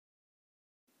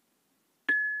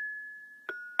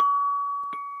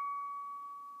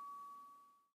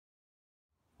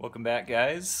Welcome back,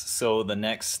 guys. So the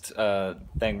next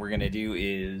thing we're gonna do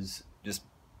is just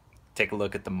take a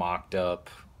look at the mocked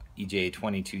up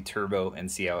EJ22 Turbo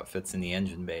and see how it fits in the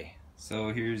engine bay.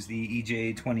 So here's the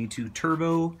EJ22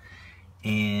 Turbo,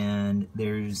 and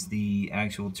there's the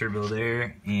actual turbo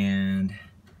there, and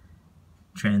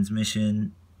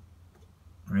transmission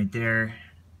right there.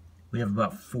 We have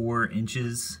about 4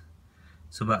 inches,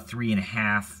 so about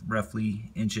 3.5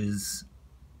 roughly inches,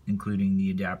 including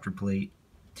the adapter plate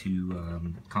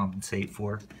to compensate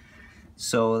for.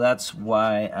 So that's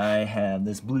why I have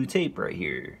this blue tape right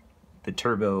here. The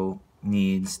turbo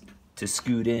needs to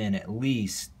scoot in at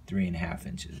least 3.5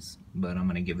 inches, but I'm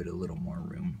gonna give it a little more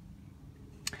room.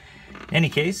 In any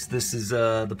case, this is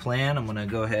the plan. I'm gonna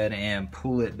go ahead and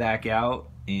pull it back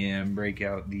out and break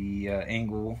out the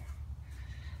angle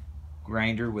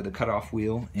grinder with a cutoff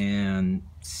wheel and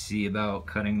see about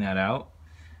cutting that out.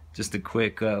 Just a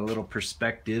quick little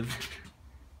perspective.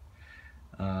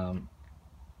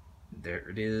 There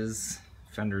it is.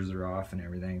 Fenders are off and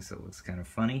everything, so it looks kind of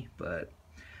funny, but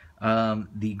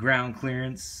the ground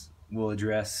clearance we'll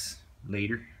address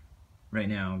later. Right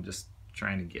now I'm just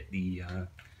trying to get the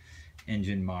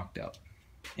engine mocked up.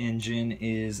 Engine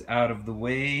is out of the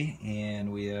way,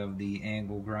 and we have the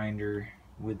angle grinder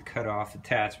with cutoff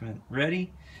attachment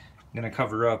ready. I'm gonna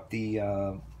cover up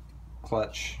the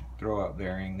clutch throwout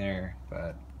bearing there,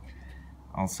 but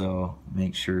also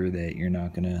make sure that you're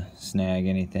not gonna snag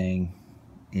anything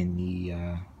in the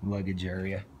luggage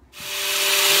area.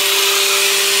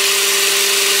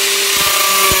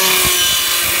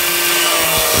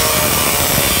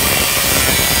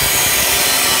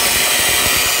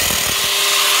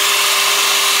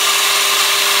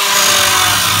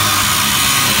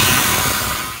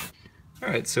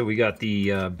 Alright, so we got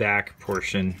the back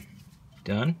portion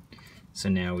done. So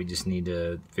now we just need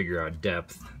to figure out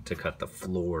depth to cut the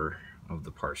floor of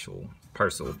the parcel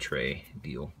tray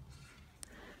deal.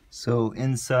 So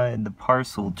inside the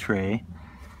parcel tray,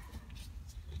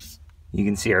 you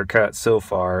can see our cut so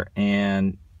far,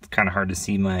 and it's kind of hard to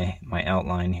see my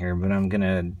outline here, but I'm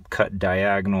gonna cut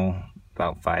diagonal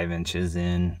about 5 inches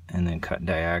in, and then cut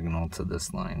diagonal to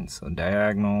this line. So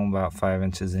diagonal about 5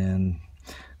 inches in,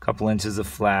 a couple inches of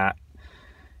flat.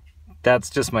 That's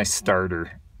just my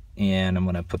starter, and I'm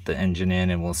gonna put the engine in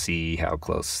and we'll see how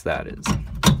close that is.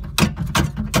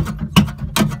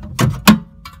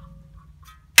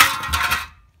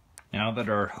 Now that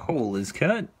our hole is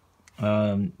cut,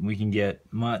 we can get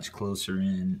much closer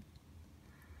in.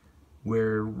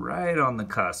 We're right on the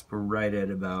cusp. We're right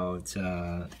at about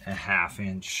a ½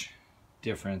 inch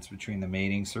difference between the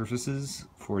mating surfaces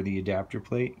for the adapter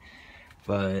plate,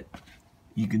 but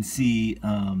you can see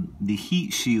the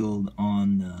heat shield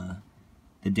on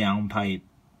the downpipe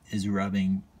is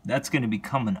rubbing. That's going to be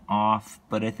coming off,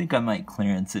 but I think I might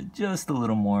clearance it just a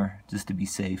little more just to be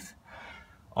safe.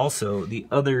 Also, the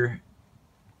other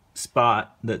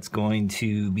spot that's going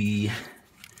to be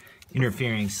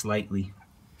interfering slightly,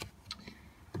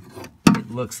 it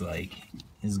looks like,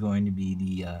 is going to be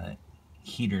the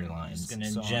heater lines. I'm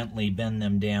just going to gently bend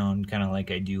them down, kind of like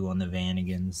I do on the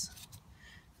Vanagons,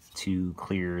 to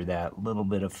clear that little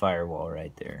bit of firewall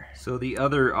right there. So the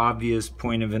other obvious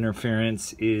point of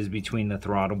interference is between the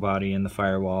throttle body and the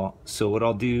firewall. So what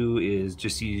I'll do is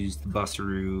just use the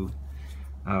Busaru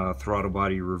throttle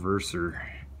body reverser,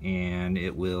 and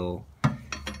it will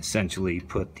essentially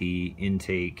put the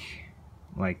intake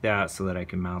like that so that I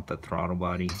can mount the throttle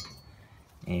body,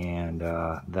 and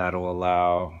that'll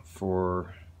allow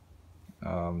for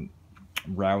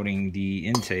routing the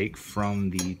intake from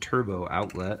the turbo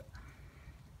outlet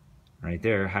right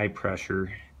there, high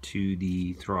pressure, to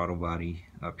the throttle body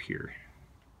up here.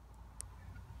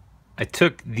 I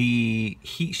took the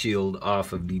heat shield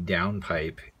off of the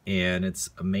downpipe, and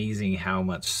it's amazing how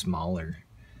much smaller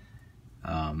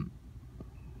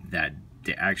that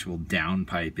the actual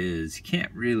downpipe is. You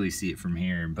can't really see it from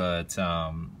here, but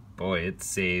boy, it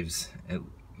saves it.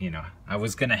 You know, I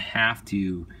was gonna have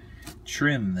to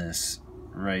trim this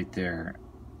right there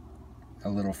a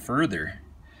little further,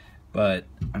 but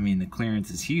I mean, the clearance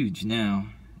is huge now.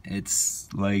 It's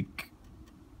like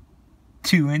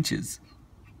 2 inches.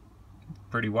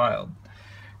 Pretty wild.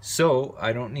 So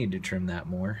I don't need to trim that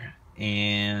more,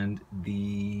 and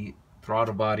the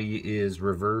throttle body is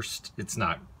reversed. It's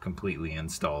not completely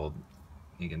installed.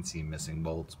 You can see missing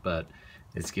bolts, but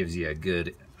this gives you a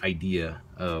good idea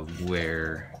of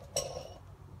where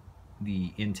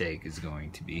the intake is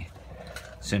going to be.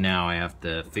 So now I have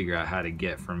to figure out how to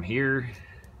get from here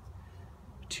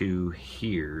to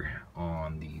here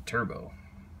on the turbo.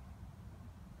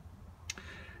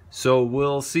 So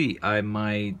we'll see. I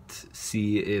might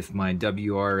see if my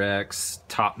WRX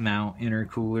top mount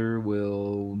intercooler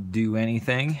will do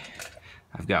anything.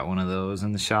 I've got one of those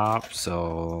in the shop,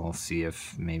 so I'll see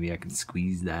if maybe I can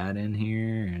squeeze that in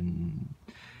here and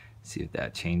see if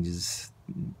that changes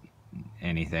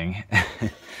anything.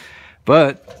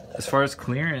 But as far as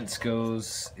clearance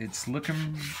goes, it's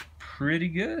looking pretty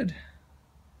good.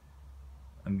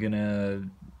 I'm gonna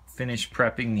finish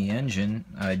prepping the engine.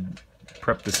 I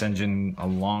prepped this engine a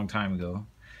long time ago,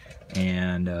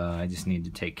 and I just need to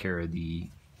take care of the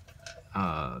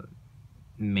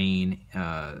main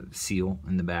seal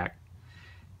in the back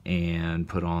and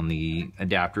put on the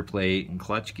adapter plate and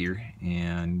clutch gear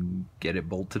and get it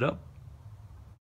bolted up.